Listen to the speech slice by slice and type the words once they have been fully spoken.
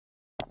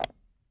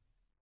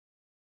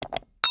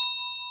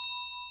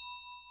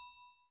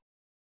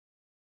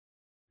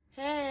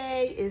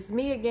it's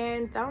me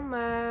again,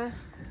 Thelma.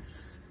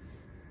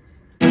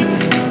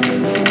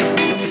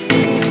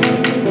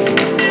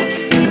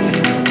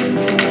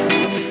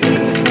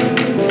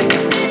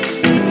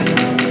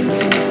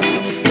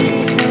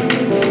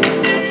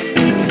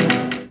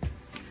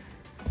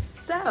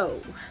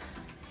 So,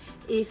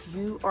 if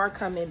you are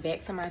coming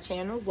back to my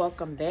channel,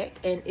 welcome back.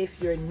 And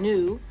if you're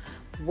new,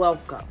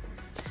 welcome.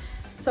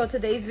 So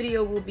today's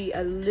video will be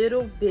a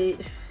little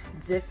bit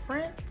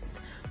different.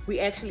 We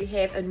actually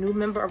have a new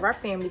member of our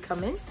family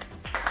coming.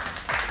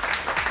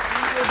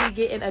 We will be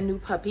getting a new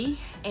puppy,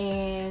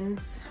 and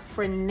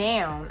for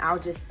now, I'll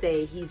just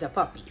say he's a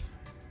puppy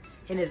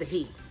and is a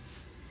he.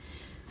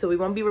 So we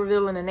won't be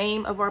revealing the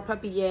name of our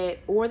puppy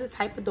yet or the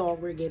type of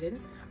dog we're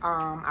getting.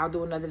 I'll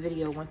do another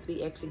video once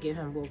we actually get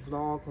him. We'll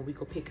vlog when we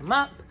go pick him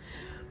up.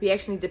 We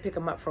actually need to pick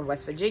him up from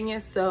West Virginia,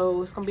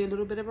 so it's gonna be a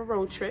little bit of a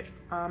road trip,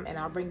 and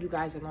I'll bring you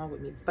guys along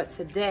with me. But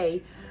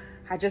today,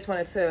 I just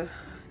wanted to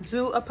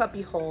do a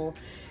puppy haul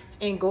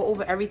and go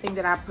over everything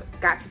that I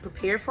got to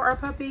prepare for our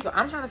puppy. So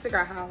I'm trying to figure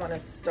out how I want to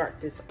start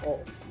this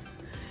off.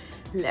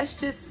 Let's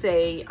just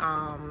say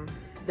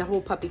the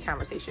whole puppy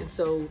conversation.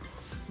 So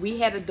we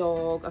had a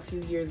dog a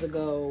few years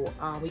ago.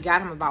 We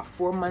got him about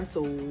 4 months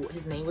old.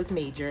 His name was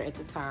Major at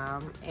the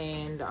time,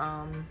 and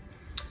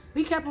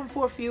we kept him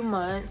for a few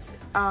months.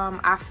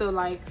 I feel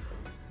like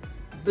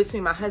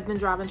between my husband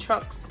driving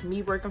trucks,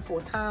 me working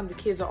full time, the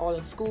kids are all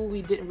in school,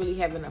 we didn't really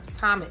have enough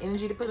time and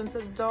energy to put into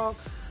the dog.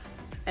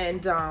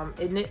 And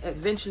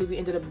eventually we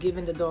ended up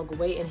giving the dog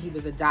away, and he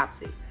was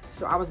adopted.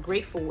 So I was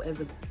grateful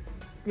as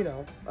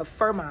a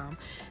fur mom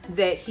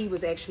that he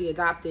was actually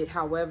adopted.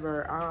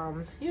 However,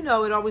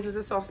 it always was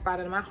a soft spot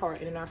in my heart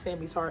and in our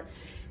family's heart.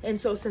 And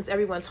so since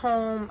everyone's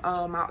home,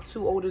 my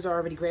two oldest are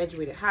already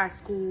graduated high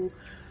school.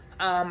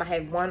 I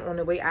have one on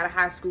the way out of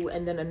high school,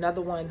 and then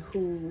another one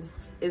who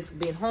is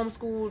being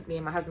homeschooled. Me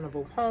and my husband are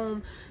both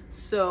home.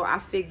 So I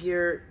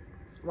figured,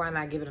 why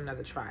not give it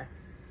another try?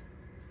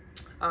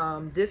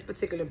 This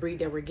particular breed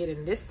that we're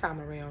getting this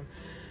time around,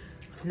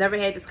 I've never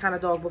had this kind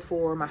of dog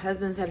before. My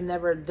husbands have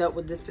never dealt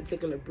with this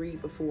particular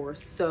breed before.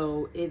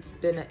 So it's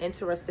been an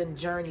interesting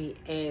journey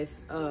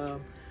as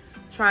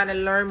trying to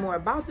learn more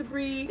about the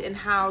breed and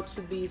how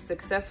to be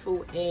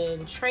successful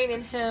in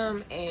training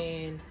him,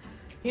 and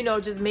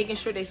just making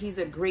sure that he's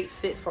a great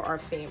fit for our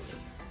family.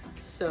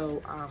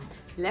 So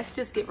let's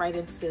just get right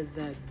into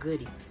the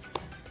goodies.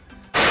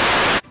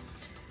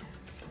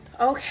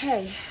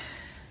 Okay,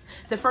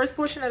 the first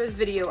portion of this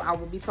video, I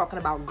will be talking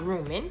about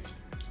grooming.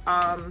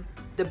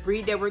 The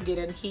breed that we're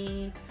getting,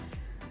 he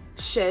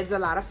sheds a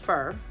lot of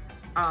fur.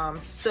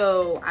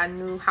 So I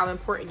knew how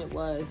important it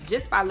was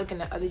just by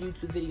looking at other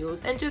YouTube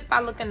videos and just by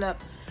looking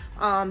up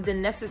the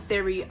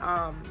necessary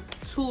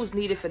tools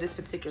needed for this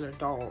particular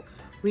dog.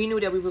 We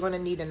knew that we were going to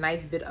need a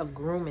nice bit of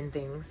grooming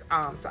things.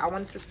 So I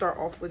wanted to start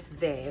off with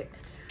that.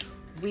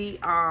 We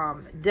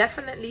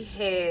definitely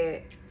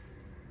had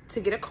to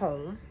get a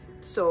comb.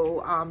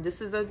 So this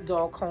is a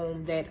dog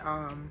comb that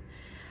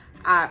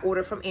I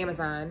ordered from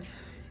Amazon.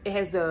 It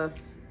has the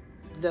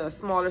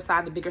smaller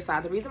side, the bigger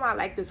side. The reason why I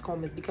like this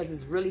comb is because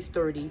it's really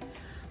sturdy.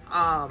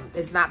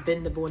 It's not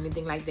bendable or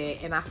anything like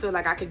that. And I feel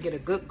like I could get a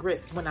good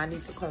grip when I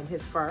need to comb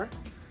his fur.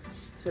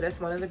 So that's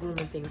one of the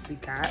grooming things we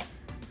got.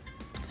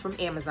 It's from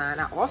Amazon.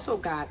 I also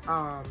got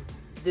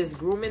this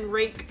grooming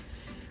rake.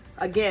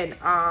 Again,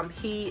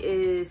 he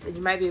is, and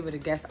you might be able to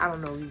guess, I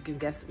don't know, you can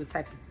guess what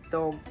type of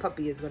dog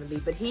puppy is going to be,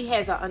 but he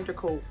has an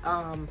undercoat.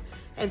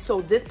 And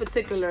so this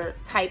particular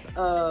type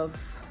of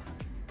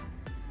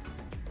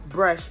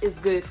brush is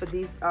good for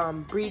these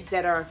breeds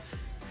that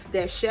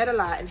shed a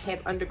lot and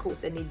have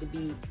undercoats that need to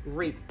be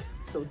raked.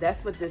 So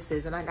that's what this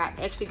is. And I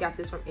actually got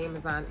this from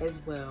Amazon as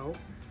well.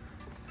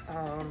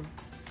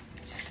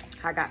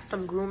 I got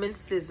some grooming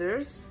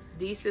scissors.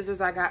 These scissors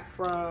I got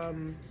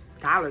from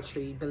Dollar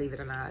Tree, believe it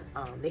or not.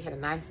 They had a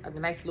nice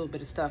little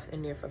bit of stuff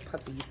in there for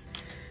puppies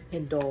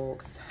and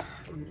dogs.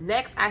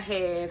 Next, I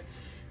have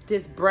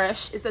this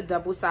brush. It's a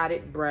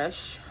double-sided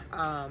brush.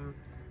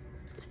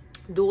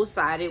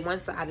 Dual-sided. One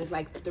side is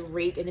like the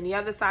rake, and then the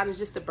other side is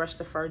just to brush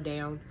the fur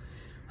down.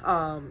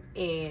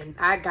 And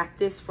I got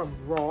this from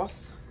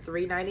Ross,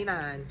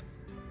 $3.99.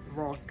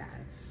 Ross, guys.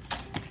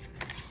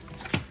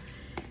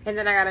 And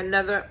then I got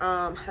another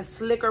a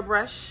slicker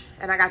brush,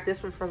 and I got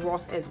this one from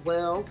Ross as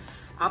well.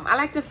 I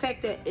like the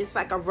fact that it's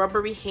like a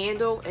rubbery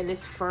handle and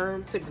it's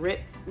firm to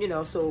grip,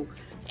 so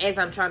as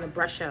I'm trying to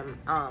brush him,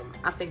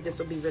 I think this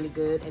will be really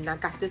good. And I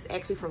got this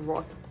actually from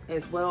Ross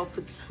as well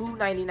for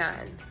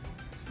 $2.99.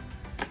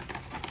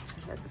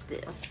 That's a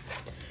steal.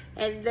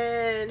 And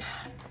then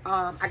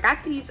I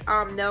got these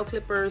nail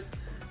clippers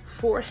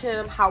for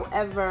him.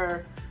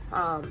 However,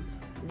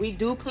 we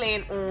do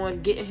plan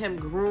on getting him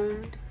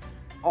groomed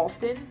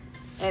often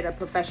at a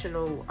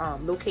professional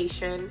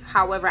location.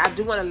 However, I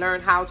do want to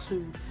learn how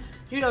to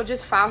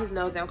just file his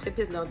nose down, clip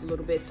his nose a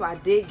little bit. So I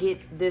did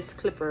get this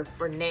clipper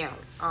for now,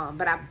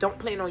 but I don't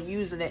plan on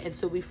using it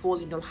until we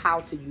fully know how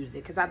to use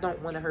it, because I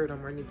don't want to hurt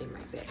him or anything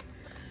like that.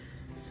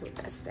 So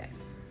that's that.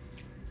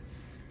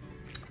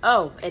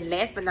 Oh, and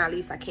last but not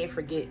least, I can't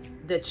forget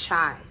the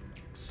chai.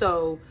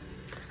 So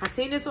I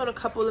seen this on a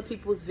couple of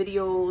people's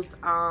videos.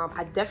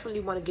 I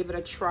definitely want to give it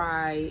a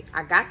try.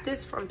 I got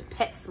this from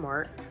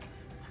PetSmart,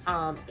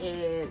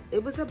 and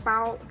it was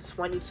about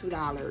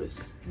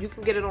 $22. You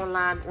can get it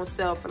online on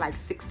sale for like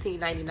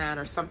 $16.99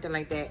 or something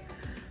like that.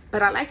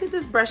 But I liked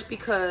this brush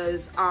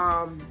because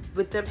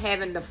with them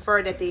having the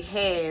fur that they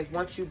have,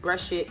 once you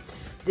brush it,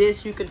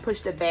 this you can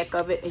push the back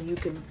of it and you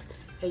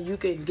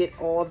can get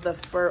all the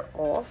fur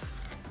off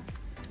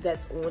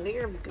that's on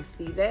there. You can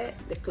see that,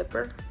 the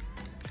clipper.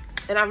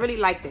 And I really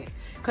like that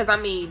because, I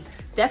mean,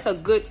 that's a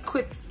good,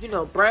 quick, you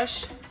know,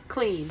 brush,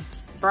 clean.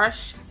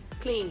 Brush,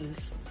 clean.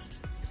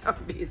 I'm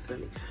being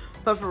silly,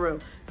 but for real.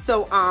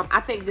 So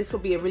I think this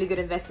would be a really good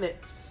investment.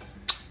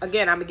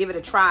 Again, I'm going to give it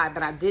a try,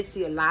 but I did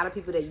see a lot of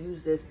people that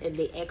use this, and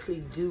they actually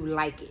do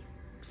like it.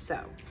 So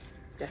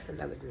that's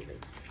another grooming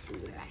tool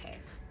that I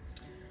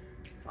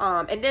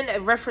have. And then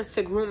in reference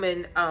to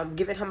grooming,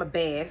 giving him a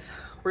bath,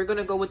 we're going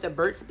to go with the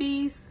Burts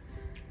Bees.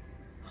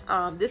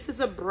 This is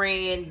a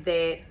brand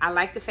that I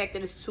like the fact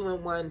that it's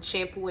 2-in-1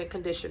 shampoo and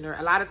conditioner.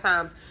 A lot of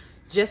times,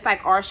 just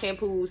like our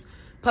shampoos,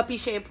 puppy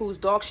shampoos,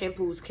 dog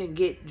shampoos can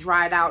get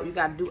dried out. You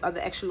got to do other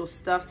extra little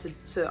stuff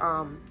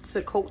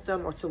to coat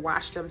them or to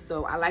wash them.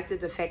 So I liked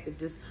the fact that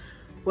this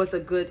was a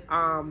good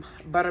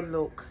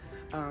buttermilk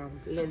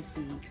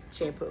linseed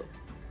shampoo.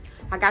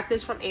 I got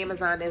this from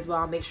Amazon as well.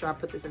 I'll make sure I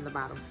put this in the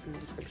bottom in the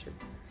description.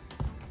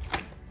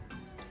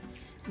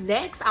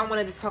 Next, I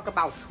wanted to talk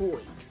about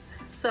toys.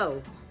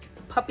 So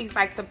puppies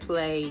like to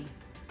play,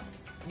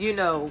 you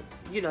know,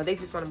 they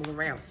just want to move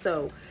around.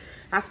 So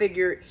I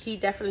figured he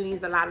definitely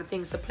needs a lot of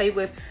things to play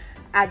with.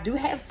 I do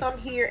have some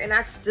here, and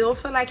I still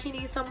feel like he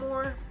needs some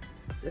more.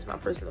 That's my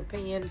personal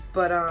opinion,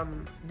 but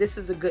this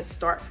is a good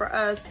start for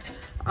us.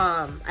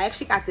 I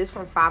actually got this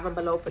from 5 and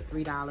Below for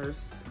 $3,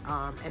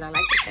 and I like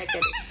the fact that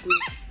it's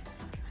sweet,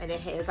 and it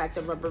has like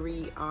the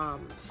rubbery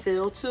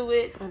feel to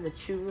it on the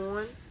chew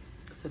on.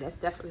 So that's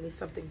definitely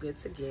something good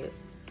to get.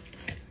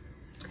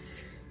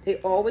 They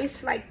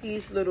always like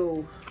these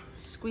little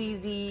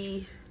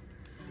squeezy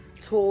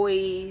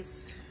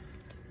toys.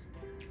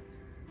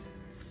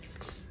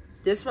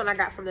 This one I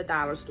got from the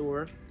dollar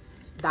store,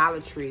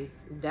 Dollar Tree.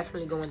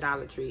 Definitely going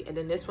Dollar Tree. And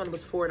then this one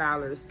was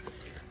 $4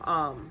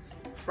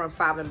 from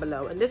 5 and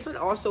Below. And this one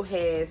also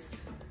has,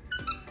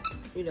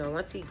 you know,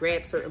 once he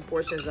grabs certain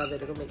portions of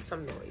it, it'll make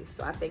some noise.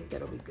 So I think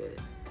that'll be good.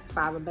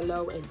 5 and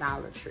Below and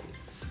Dollar Tree.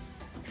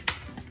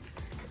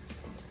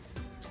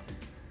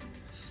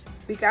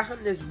 We got him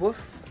this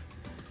woof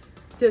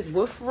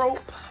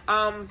rope.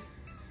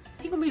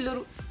 He gonna be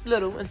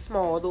little and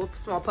small, little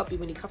small puppy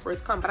when he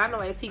first come. But I know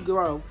as he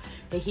grow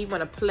and he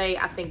wanna play,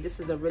 I think this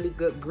is a really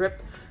good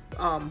grip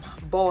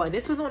ball. And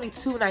this was only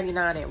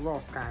 $2.99 at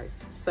Ross, guys.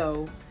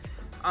 So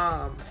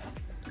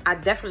I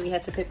definitely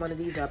had to pick one of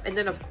these up. And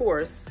then of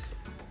course,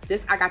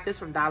 I got this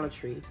from Dollar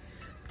Tree.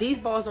 These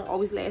balls don't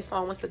always last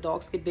long once the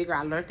dogs get bigger.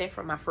 I learned that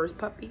from my first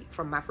puppy,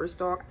 from my first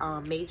dog,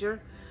 Major.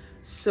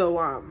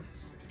 So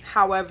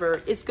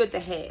however, it's good to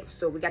have.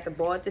 So we got the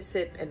ball at the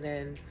tip and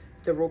then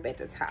the rope at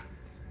the top.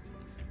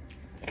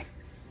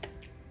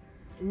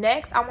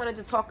 Next, I wanted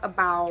to talk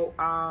about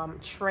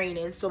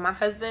training. So my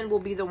husband will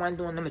be the one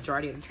doing the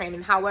majority of the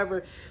training.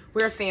 However,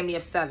 we're a family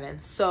of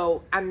 7.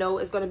 So I know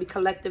it's going to be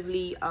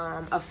collectively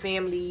a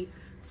family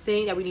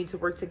thing that we need to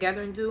work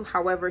together and do.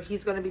 However,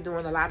 he's going to be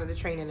doing a lot of the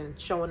training and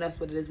showing us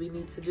what it is we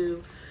need to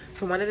do.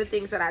 So one of the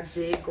things that I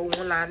did go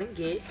online and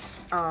get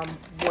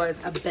was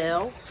a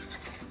bell.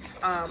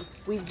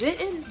 We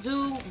didn't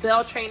do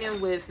bell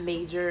training with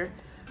Major.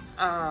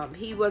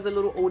 He was a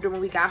little older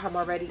when we got him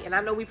already, and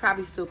I know we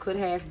probably still could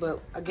have,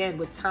 but again,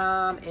 with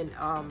time and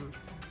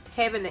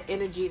having the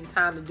energy and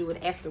time to do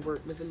it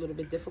afterward was a little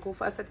bit difficult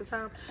for us at the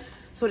time.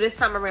 So this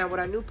time around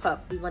with our new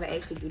pup, we want to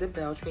actually do the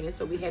bell training.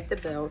 So we have the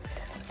bell.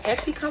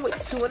 Actually come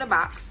with 2 in a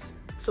box.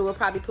 So we'll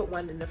probably put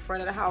one in the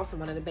front of the house and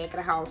one in the back of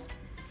the house.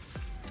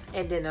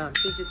 And then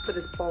he just put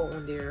his paw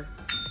on there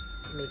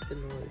to make the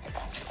noise.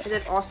 And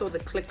then also the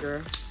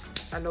clicker.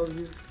 I know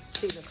you've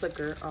seen the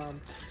clicker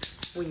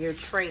when you're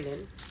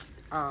training.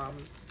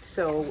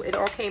 So it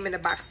all came in a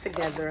box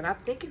together, and I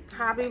think it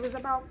probably was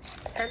about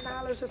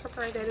 $10 or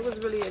something like that. It was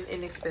really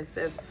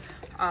inexpensive,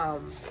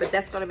 but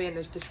that's going to be in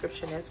the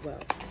description as well.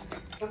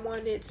 I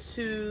wanted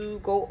to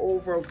go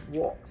over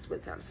walks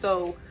with him.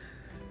 So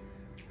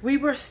we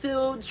were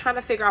still trying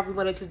to figure out if we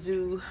wanted to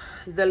do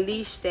the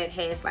leash that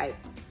has like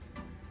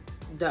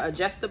the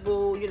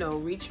adjustable, you know,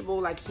 reachable,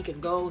 like he can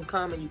go and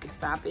come and you can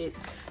stop it.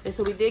 And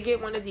so we did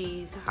get one of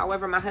these.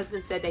 However, my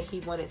husband said that he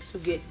wanted to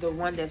get the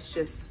one that's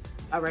just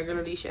a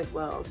regular leash as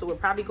well. So we'll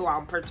probably go out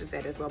and purchase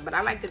that as well. But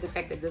I liked the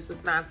fact that this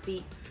was 9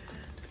 feet.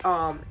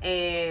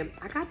 And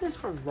I got this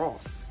from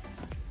Ross.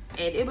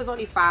 And it was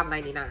only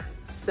 $5.99.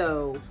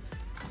 So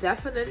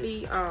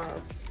definitely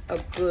a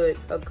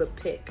good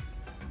pick.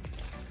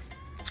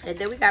 And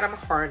then we got him a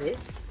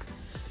harness.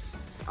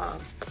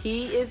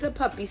 He is a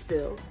puppy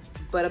still,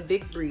 but a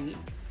big breed,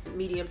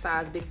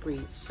 medium-sized big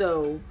breed.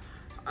 So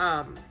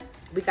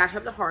we got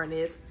him the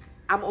harness.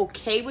 I'm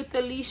okay with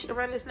the leash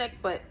around his neck,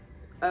 but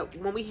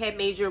when we had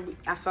Major,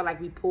 I felt like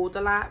we pulled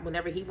a lot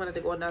whenever he wanted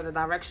to go another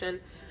direction.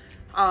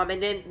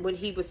 And then when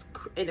he was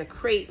in a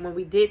crate, when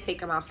we did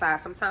take him outside,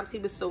 sometimes he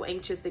was so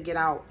anxious to get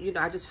out. You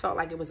know, I just felt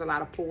like it was a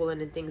lot of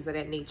pulling and things of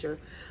that nature.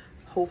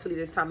 Hopefully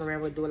this time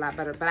around we'll do a lot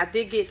better. But I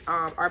did get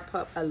our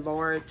pup a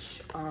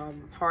large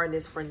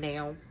harness for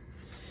now.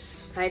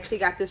 I actually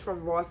got this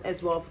from Ross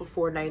as well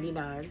for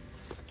 $4.99.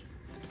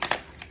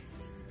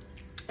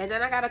 And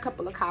then I got a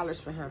couple of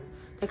collars for him.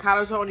 The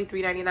collars are only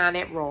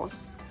 $3.99 at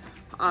Ross.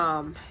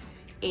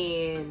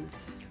 And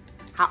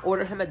I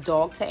ordered him a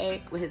dog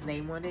tag with his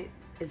name on it.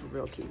 It's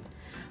real cute.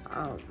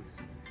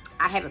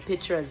 I have a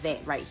picture of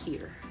that right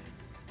here.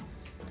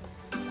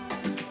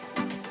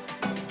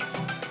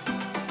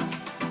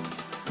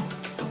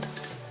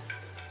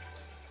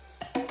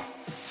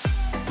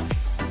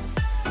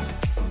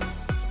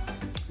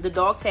 The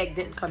dog tag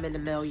didn't come in the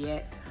mail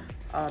yet.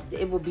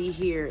 It will be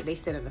here, they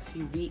said, in a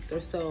few weeks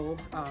or so.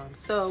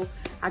 So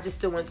I just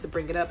still wanted to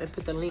bring it up and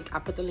put the link. I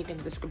put the link in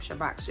the description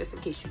box just in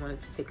case you wanted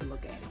to take a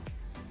look at it.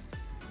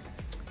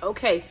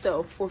 Okay,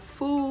 so for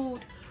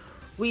food,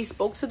 we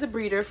spoke to the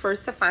breeder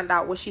first to find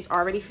out what she's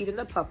already feeding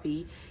the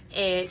puppy.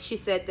 And she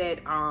said that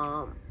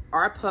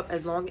our pup,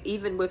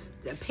 even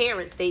with the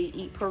parents, they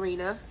eat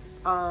Purina.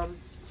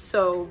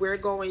 So we're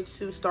going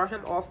to start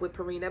him off with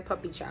Purina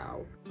Puppy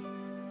Chow.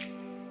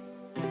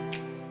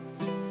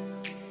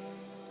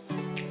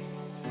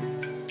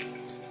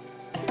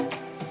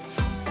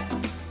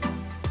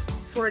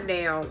 For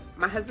now,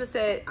 my husband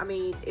said, I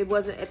mean, it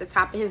wasn't at the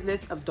top of his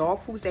list of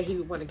dog foods that he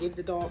would want to give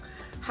the dog.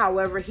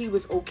 However, he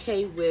was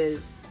okay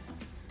with,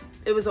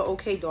 it was an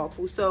okay dog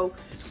food. So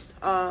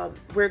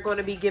we're going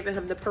to be giving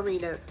him the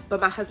Purina.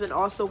 But my husband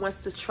also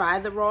wants to try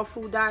the raw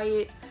food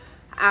diet.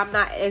 I'm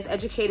not as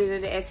educated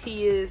in it as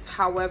he is.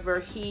 However,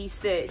 he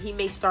said he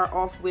may start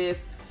off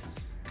with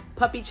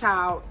puppy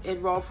chow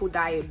and raw food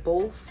diet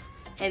both,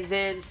 and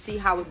then see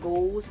how it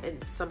goes.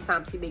 And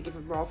sometimes he may give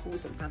him raw food,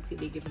 sometimes he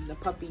may give him the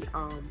puppy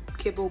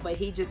kibble, but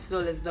he just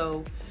feels as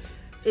though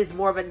it's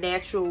more of a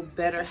natural,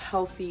 better,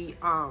 healthy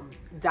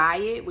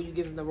diet when you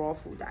give him the raw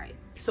food diet.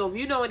 So if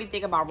you know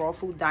anything about raw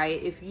food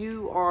diet, if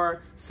you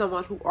are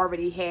someone who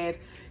already have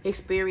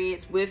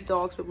experience with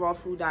dogs with raw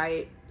food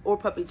diet or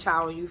puppy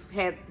chow and you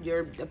have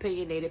your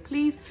opinionated,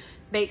 please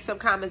make some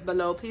comments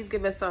below. Please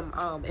give us some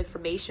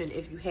information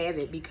if you have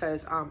it,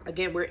 because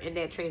again, we're in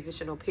that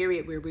transitional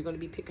period where we're going to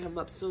be picking him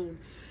up soon,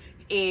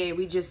 and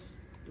we just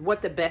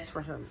want the best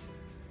for him.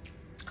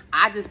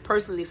 I just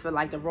personally feel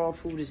like the raw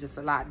food is just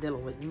a lot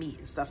dealing with meat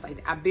and stuff like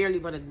that. I barely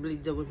want to really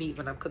deal with meat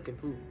when I'm cooking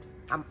food.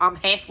 I'm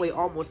halfway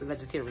almost a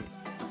vegetarian.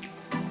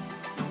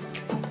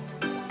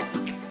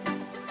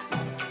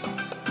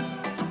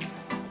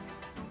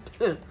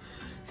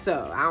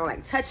 So I don't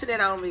like touching it.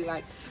 I don't really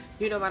like,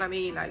 you know what I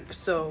mean? Like,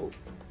 so,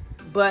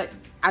 but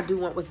I do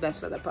want what's best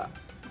for the pup.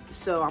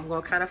 So I'm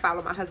going to kind of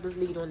follow my husband's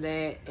lead on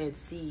that and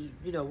see,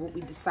 you know, what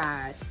we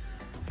decide.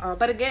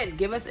 But again,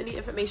 give us any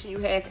information you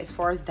have as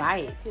far as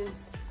diet.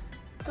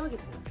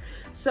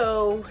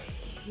 So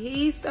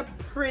he's a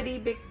pretty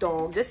big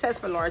dog. This says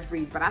for large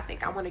breeds, but I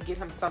think I want to get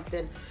him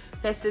something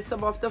that sits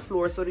him off the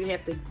floor so he doesn't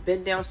have to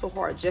bend down so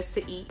hard just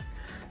to eat.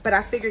 But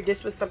I figured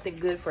this was something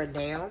good for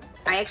now.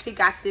 I actually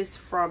got this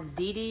from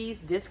DD's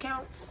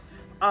Discounts.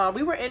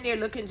 We were in there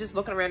just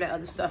looking around at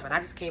other stuff, and I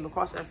just came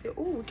across it and I said,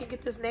 oh, we can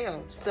get this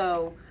now.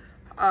 So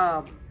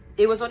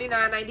it was only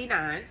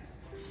 $9.99.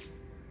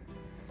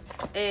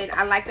 And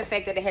I like the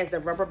fact that it has the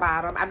rubber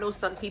bottom. I know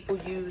some people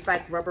use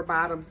like rubber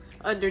bottoms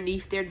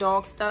underneath their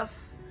dog stuff.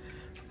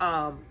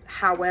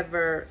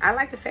 However, I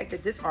like the fact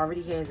that this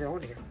already has it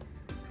on there.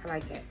 I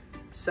like that.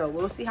 So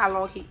we'll see how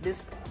long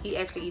he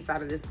actually eats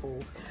out of this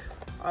bowl.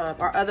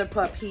 Our other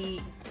pup,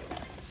 he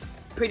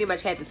pretty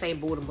much had the same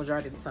bowl the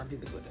majority of the time he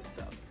was with us.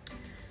 So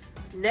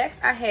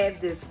next I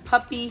have this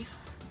puppy.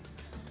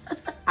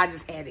 I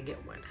just had to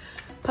get one.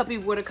 Puppy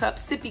water cup,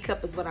 sippy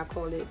cup is what I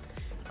call it.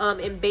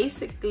 And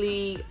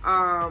basically,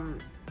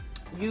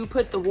 you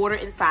put the water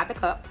inside the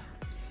cup,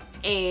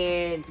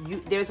 and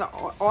there's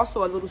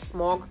also a little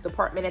small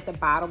compartment at the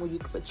bottom where you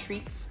can put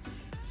treats.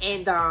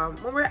 And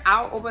when we're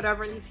out or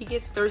whatever, and if he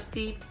gets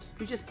thirsty,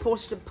 you just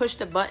push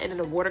the button, and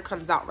the water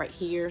comes out right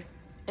here,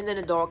 and then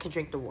the dog can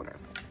drink the water.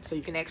 So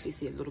you can actually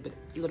see a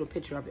little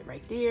picture of it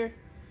right there.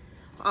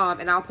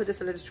 And I'll put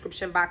this in the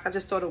description box. I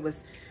just thought it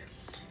was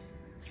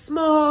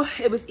small,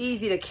 it was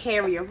easy to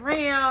carry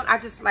around. I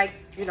just like,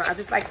 you know, I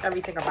just like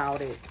everything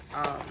about it.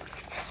 I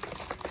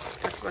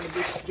just want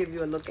to give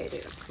you a look at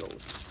it up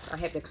close. I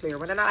have the clear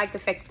one, and I like the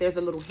fact that there's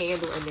a little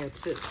handle in there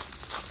too.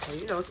 So,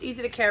 you know, it's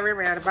easy to carry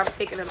around. If I'm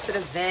taking them to the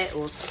vet,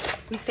 or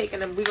we taking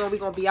them, we're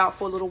gonna be out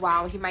for a little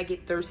while. He might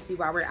get thirsty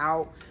while we're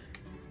out.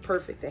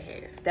 Perfect to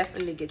have.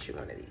 Definitely get you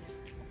one of these.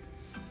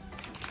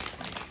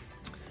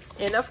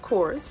 And of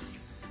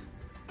course,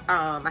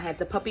 I have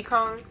the puppy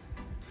cone.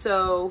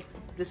 So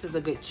this is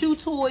a good chew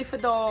toy for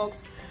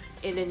dogs.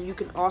 And then you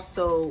can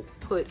also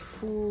put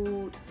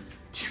food,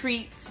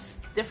 treats,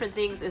 different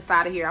things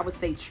inside of here. I would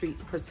say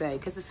treats per se,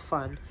 because it's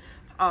fun.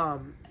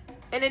 And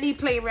then he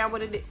play around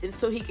with it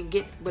until he can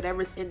get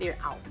whatever's in there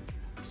out.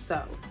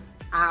 So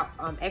I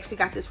actually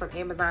got this from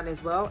Amazon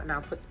as well, and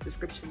I'll put the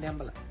description down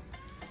below.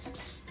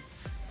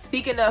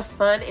 Speaking of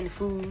fun and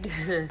food,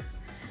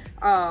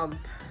 I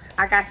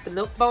got the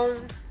milk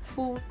bone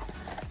food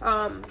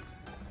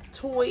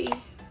toy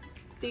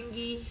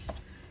thingy,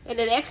 and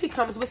it actually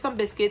comes with some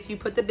biscuits. You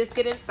put the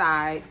biscuit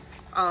inside,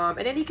 and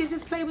then he can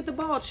just play with the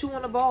ball, chew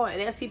on the ball,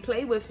 and as he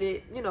play with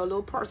it, you know,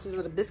 little portions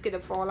of the biscuit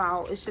that fall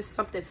out. It's just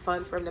something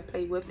fun for him to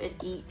play with and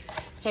eat,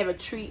 have a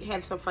treat,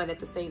 have some fun at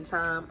the same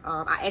time.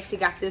 I actually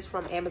got this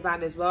from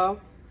Amazon as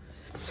well.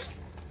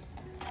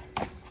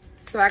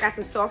 So I got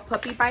the soft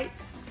puppy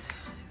bites.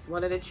 It's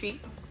one of the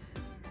treats.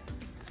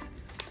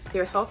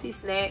 They're healthy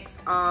snacks,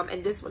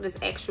 and this one is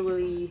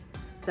actually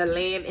the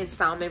lamb and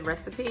salmon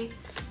recipe.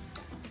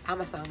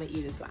 I'm a salmon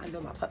eater, so I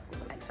know my puppy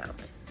will like salmon.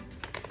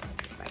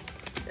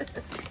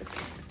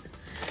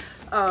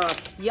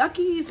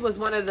 Yuckies was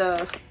one of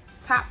the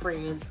top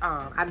brands.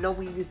 I know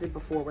we used it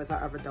before with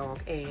our other dog,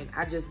 and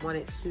I just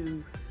wanted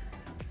to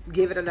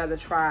give it another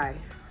try.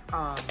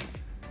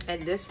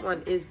 And this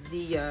one is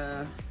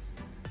the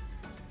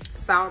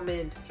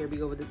salmon. Here we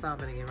go with the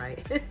salmon again,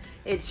 right?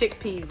 And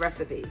chickpea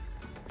recipe.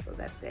 So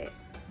that's that.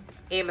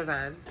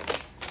 Amazon.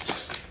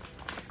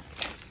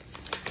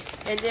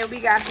 And then we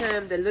got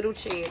him the Little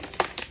Champs.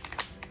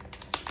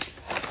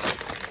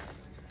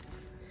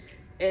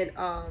 And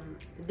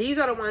these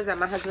are the ones that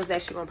my husband's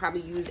actually gonna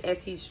probably use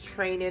as he's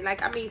training.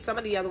 Like, I mean, some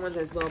of the other ones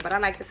as well, but I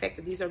like the fact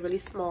that these are really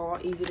small,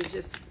 easy to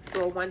just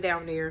throw one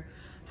down there.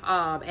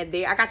 And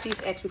I got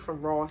these actually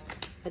from Ross,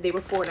 and they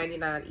were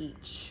 $4.99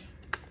 each.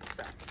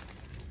 So,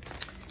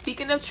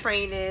 speaking of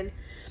training,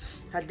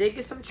 I did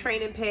get some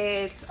training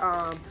pads.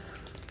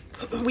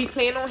 We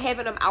plan on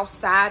having him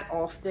outside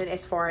often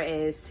as far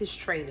as his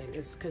training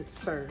is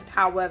concerned.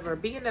 However,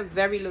 being a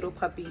very little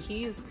puppy,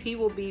 he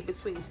will be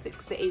between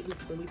 6 to 8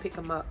 weeks when we pick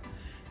him up.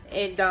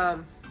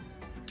 And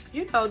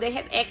you know, they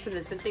have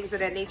accidents and things of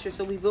that nature,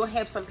 so we will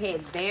have some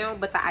pads down.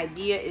 But the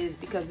idea is,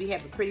 because we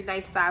have a pretty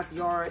nice sized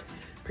yard,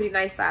 pretty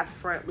nice sized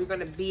front, we're going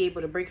to be able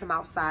to bring him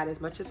outside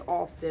as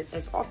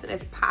often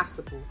as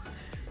possible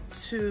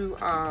to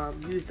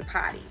use the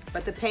potty.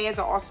 But the pads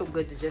are also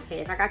good to just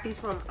have. I got these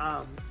from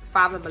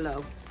Five and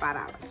Below,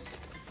 $5.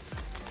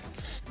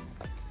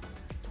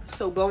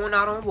 So going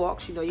out on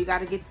walks, you know, you got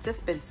to get the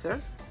dispenser.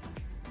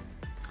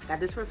 Got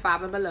this from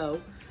Five and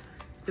Below,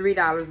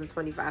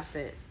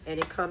 $3.25, and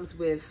it comes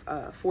with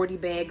 40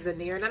 bags in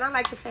there. And then I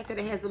like the fact that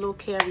it has a little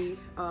carry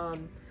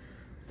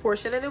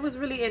portion, and it was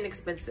really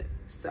inexpensive.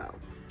 So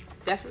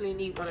definitely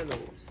need one of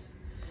those.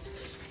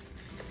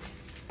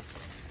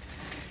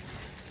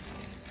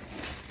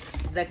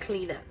 The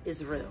cleanup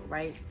is real,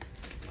 right?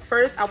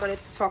 First, I wanted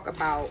to talk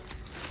about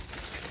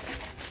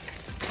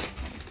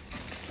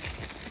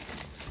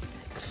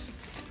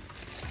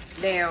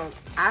now,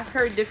 I've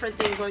heard different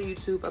things on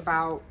YouTube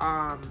about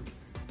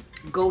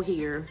go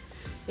here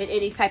and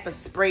any type of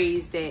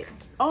sprays that,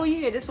 oh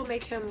yeah, this will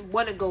make him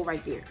want to go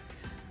right there.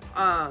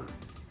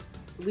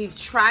 We've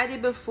tried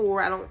it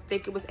before. I don't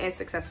think it was as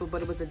successful,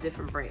 but it was a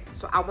different brand.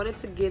 So I wanted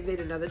to give it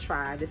another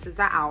try. This is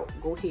the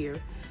Go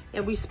Here.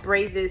 And we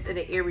spray this in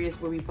the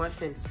areas where we want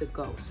him to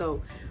go.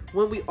 So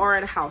when we are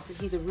at a house and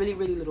he's a really,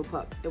 really little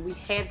pup and we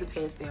have the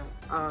pads down,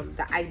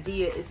 the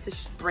idea is to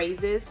spray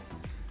this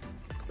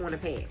on a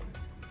pad.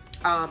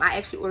 I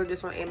actually ordered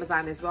this on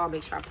Amazon as well. I'll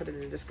make sure I put it in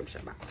the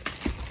description box.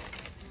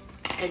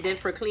 And then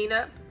for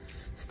cleanup,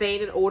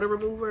 stain and odor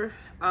remover,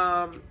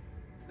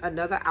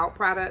 another Out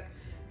product.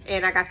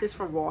 And I got this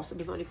from Ross. It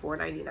was only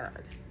 $4.99.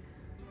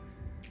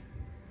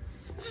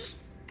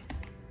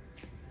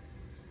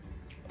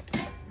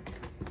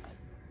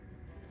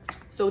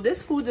 So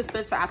this food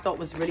dispenser I thought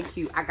was really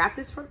cute. I got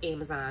this from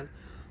Amazon.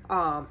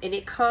 And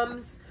it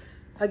comes,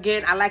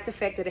 again, I like the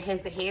fact that it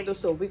has the handle.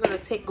 So if we're going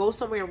to go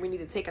somewhere and we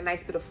need to take a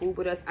nice bit of food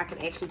with us, I can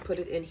actually put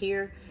it in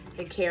here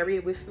and carry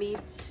it with me.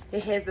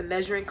 It has the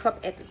measuring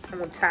cup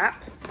on top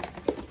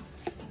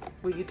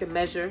where you can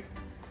measure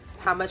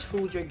how much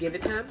food you're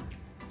giving him.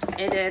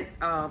 And then,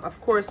 of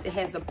course, it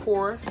has the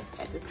pour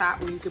at the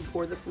top where you can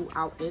pour the food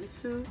out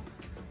into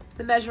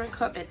the measuring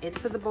cup and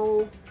into the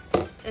bowl.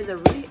 And the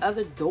really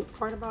other dope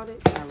part about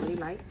it that I really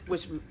liked,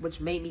 which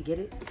made me get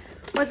it,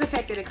 was the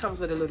fact that it comes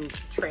with a little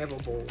travel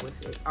bowl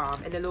with it.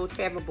 And the little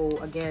travel bowl,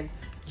 again,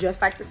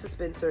 just like the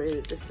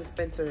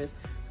dispenser is,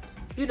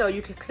 you know,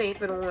 you can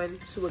clamp it on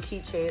to a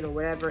keychain or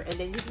whatever, and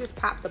then you can just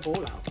pop the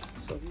bowl out.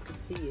 So you can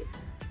see it.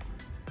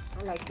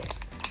 I like that.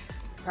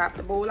 Pop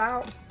the bowl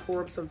out,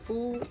 pour him some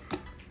food.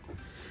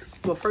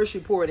 Well, first you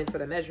pour it into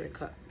the measuring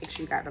cup. Make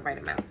sure you got the right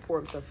amount. Pour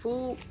him some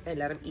food and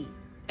let him eat.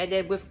 And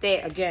then with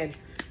that, again,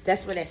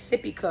 that's when that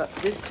sippy cup,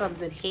 this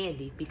comes in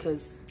handy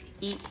because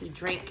he eat, he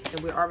drink,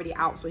 and we're already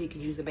out so he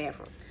can use the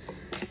bathroom.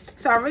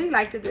 So I really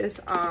liked this.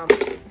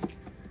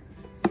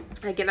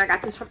 Again, I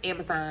got this from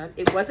Amazon.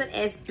 It wasn't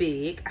as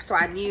big, so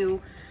I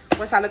knew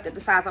once I looked at the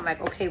size, I'm like,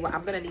 okay, well,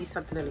 I'm going to need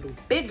something a little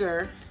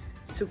bigger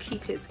to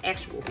keep his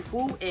actual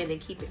food in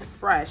and keep it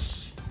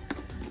fresh.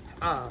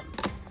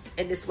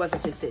 And this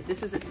wasn't just it.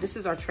 This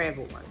is our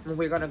travel one. And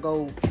we're gonna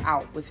go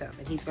out with him,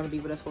 and he's gonna be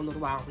with us for a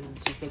little while. And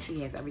just make sure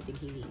he has everything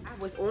he needs.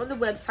 I was on the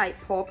website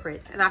Paw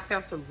Prints, and I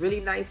found some really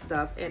nice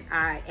stuff. And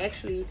I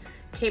actually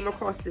came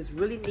across this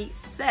really neat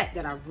set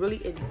that I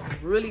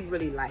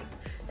really like.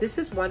 This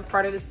is one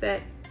part of the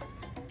set.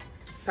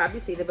 Probably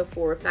seen it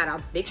before. If not,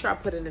 I'll make sure I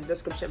put it in the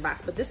description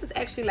box. But this is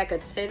actually like a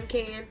tin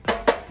can,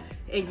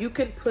 and you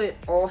can put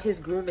all his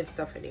grooming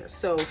stuff in there.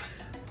 So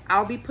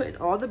I'll be putting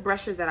all the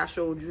brushes that I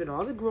showed you and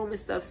all the grooming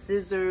stuff,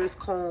 scissors,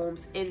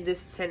 combs, in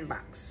this tin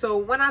box. So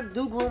when I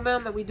do groom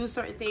him and we do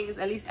certain things,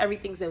 at least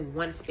everything's in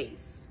one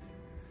space.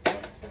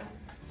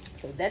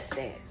 So that's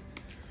that.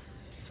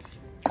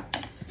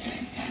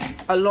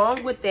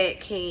 Along with that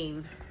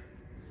came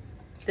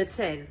the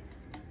tin.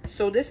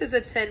 So this is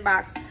a tin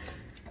box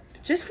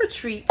just for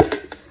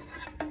treats.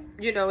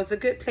 You know, it's a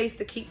good place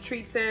to keep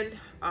treats in.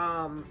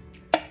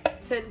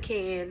 Tin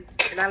can.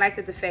 And I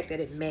liked the fact that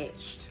it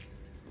matched.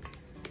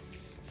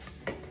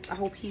 I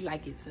hope he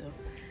liked it too.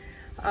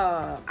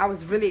 I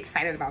was really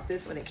excited about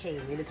this when it came,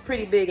 and it's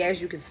pretty big,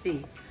 as you can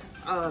see.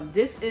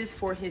 This is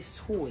for his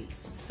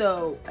toys.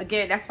 So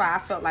again, that's why I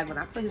felt like when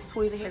I put his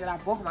toys in here that I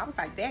bought him, I was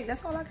like, dang,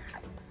 that's all I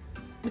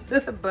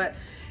got. But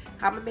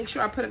I'm gonna make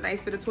sure I put a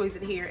nice bit of toys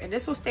in here, and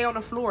this will stay on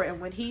the floor.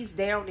 And when he's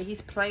down and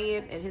he's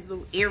playing in his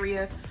little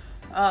area,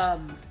 yeah,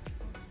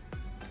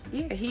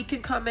 he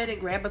can come in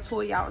and grab a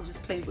toy out and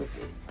just play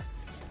with it.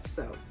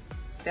 So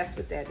that's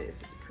what that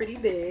is. It's pretty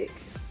big.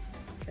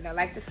 And I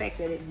like the fact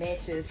that it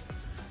matches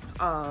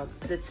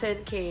the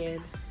tin can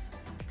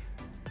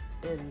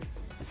and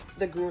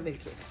the grooming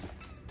kit.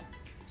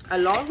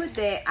 Along with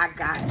that, I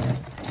got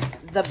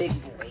the big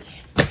boy.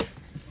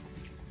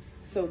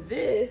 So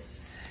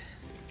this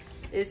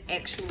is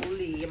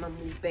actually, I'm gonna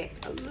move back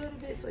a little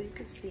bit so you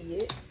can see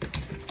it,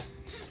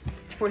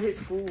 for his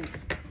food.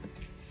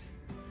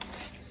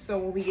 So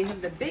when we get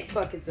him the big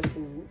buckets of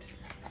food,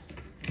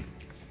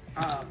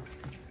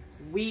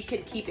 we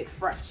can keep it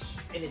fresh.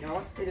 And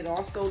it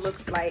also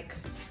looks like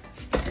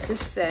the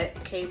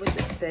set came with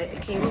the set.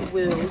 It came with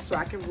wheels so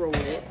I can roll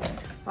it.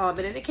 And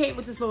then it came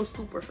with this little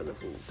scooper for the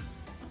food.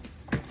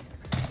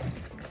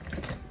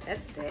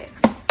 That's that.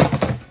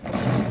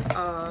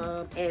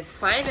 And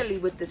finally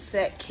with the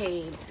set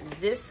came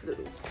this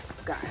little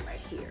guy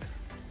right here.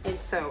 And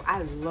so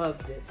I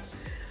love this.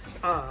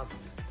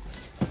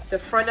 The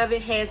front of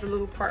it has a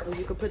little part where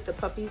you can put the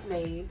puppy's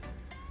name.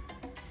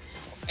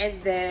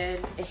 And then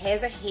it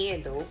has a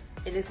handle,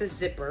 and it's a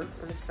zipper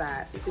on the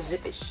side, so you can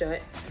zip it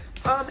shut.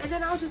 And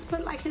then I'll just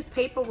put like his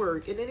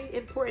paperwork and any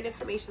important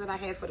information that I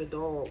have for the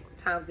dog.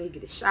 Times that he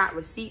get a shot,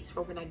 receipts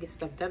for when I get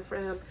stuff done for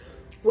him.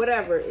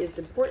 Whatever is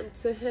important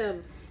to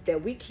him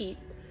that we keep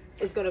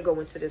is gonna go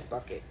into this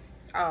bucket.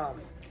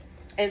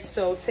 And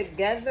so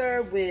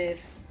together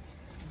with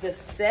the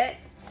set,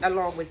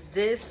 along with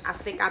this, I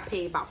think I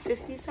paid about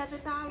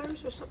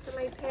 $57 or something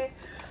like that.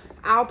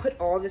 I'll put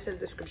all this in the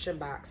description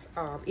box.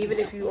 Even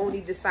if you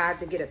only decide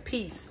to get a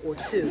piece or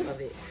two of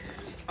it.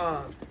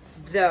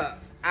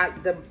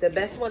 The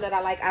best one that I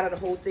like out of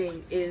the whole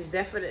thing is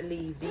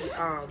definitely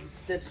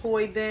the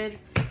toy bin,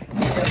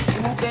 the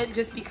food bin,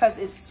 just because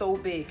it's so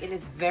big and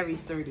it's very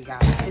sturdy,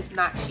 guys. It's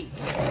not cheap.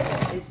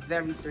 It's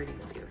very sturdy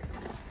material.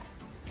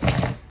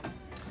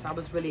 So I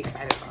was really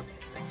excited about this.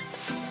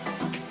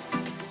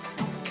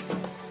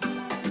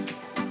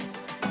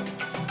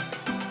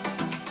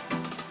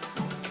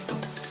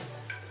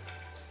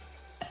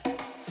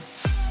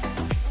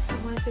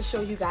 To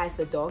show you guys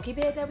the doggy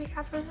bed that we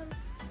got for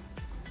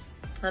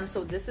him.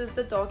 So this is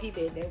the doggy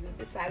bed that we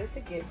decided to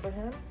get for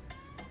him.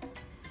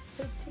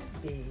 Pretty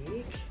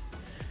big.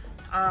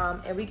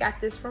 And we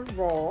got this from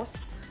Ross.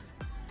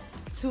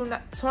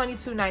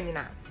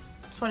 $22.99.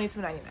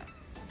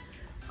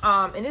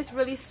 $22.99. And it's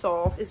really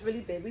soft. It's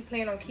really big. We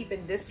plan on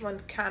keeping this one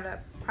kind of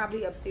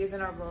probably upstairs in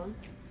our room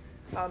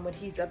when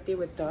he's up there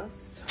with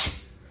us.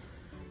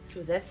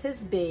 So that's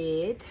his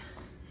bed.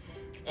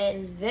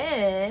 And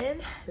then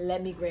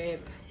let me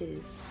grab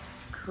his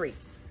crate.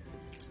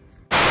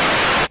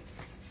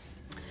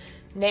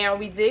 Now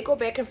we did go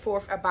back and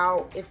forth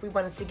about if we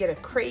wanted to get a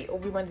crate or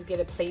we wanted to get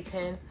a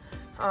playpen.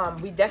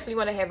 We definitely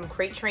want to have him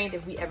crate trained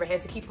if we ever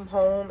had to keep him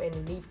home and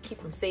need to keep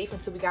him safe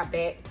until we got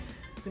back.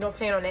 We don't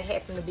plan on that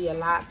happening to be a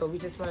lot, but we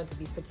just wanted to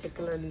be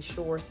particularly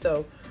sure.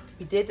 So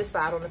we did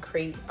decide on a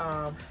crate.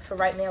 For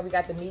right now, we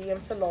got the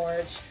medium to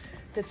large,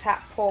 the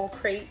Top-Paw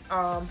crate.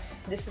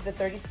 This is the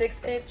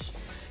 36-inch.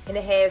 And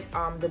it has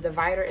the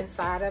divider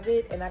inside of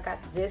it. And I got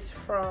this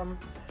from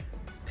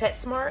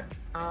PetSmart.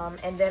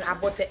 And then I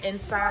bought the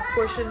inside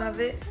portion of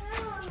it.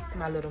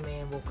 My little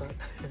man woke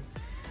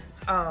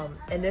up.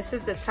 And this is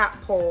the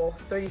Top-Paw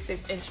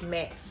 36-inch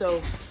mat.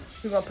 So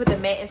we're going to put the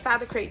mat inside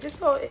the crate just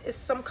so it's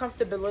some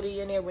comfortability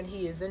in there when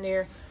he is in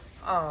there.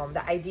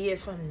 The idea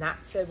is for him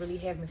not to really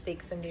have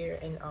mistakes in there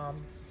and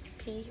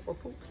pee or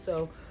poop.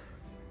 So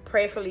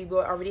prayerfully,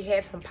 we'll already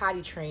have him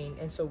potty trained,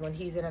 and so when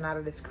he's in and out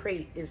of this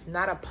crate, it's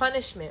not a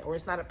punishment or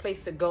it's not a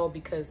place to go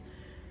because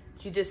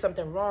you did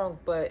something wrong,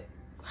 but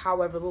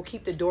However, we'll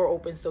keep the door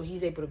open so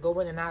he's able to go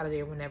in and out of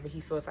there whenever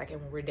he feels like it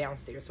when we're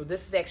downstairs. So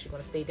this is actually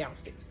going to stay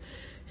downstairs,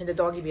 and the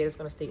doggy bed is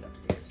going to stay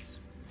upstairs.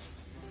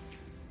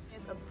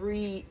 A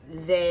breed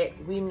that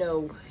we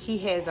know he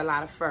has a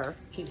lot of fur.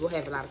 He will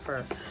have a lot of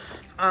fur.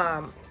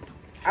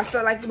 I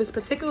felt like it was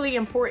particularly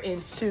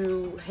important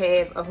to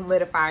have a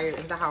humidifier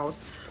in the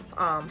house.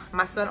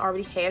 My son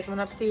already has one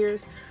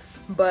upstairs,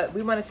 but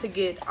we wanted to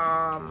get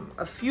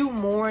a few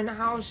more in the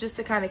house just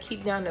to kind of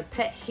keep down the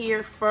pet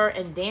hair, fur,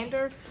 and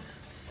dander.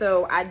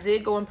 So I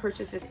did go and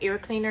purchase this air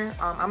cleaner.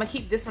 I'm gonna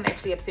keep this one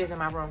actually upstairs in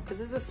my room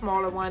because it's a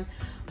smaller one.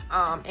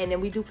 And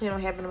then we do plan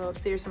on having them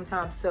upstairs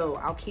sometime, so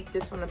I'll keep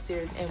this one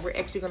upstairs, and we're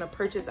actually gonna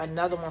purchase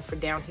another one for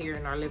down here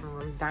in our living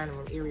room, dining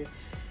room area,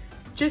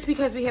 just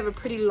because we have a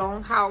pretty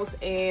long house,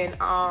 and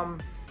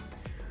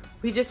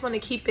we just want to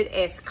keep it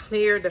as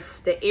clear,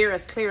 the air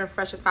as clear and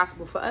fresh as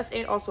possible for us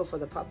and also for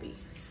the puppy.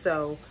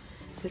 So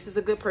this is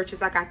a good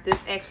purchase. I got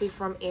this actually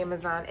from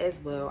Amazon as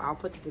well. I'll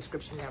put the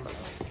description down below.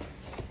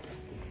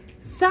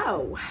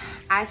 So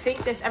I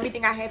think that's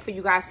everything I have for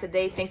you guys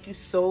today. Thank you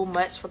so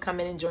much for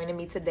coming and joining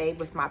me today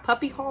with my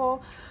puppy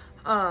haul.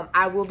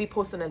 I will be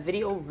posting a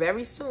video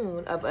very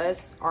soon of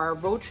our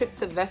road trip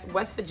to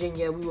West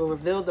Virginia. We will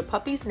reveal the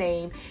puppy's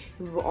name.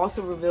 We will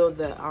also reveal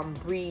the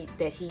breed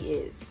that he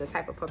is, the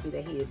type of puppy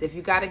that he is. If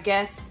you got a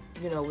guess,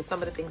 you know, with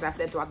some of the things I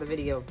said throughout the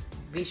video,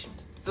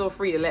 feel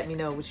free to let me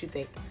know what you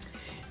think.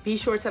 Be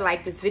sure to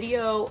like this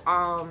video.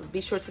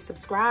 Be sure to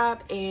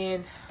subscribe,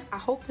 and I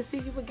hope to see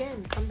you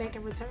again. Come back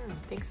and return.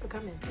 Thanks for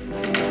coming.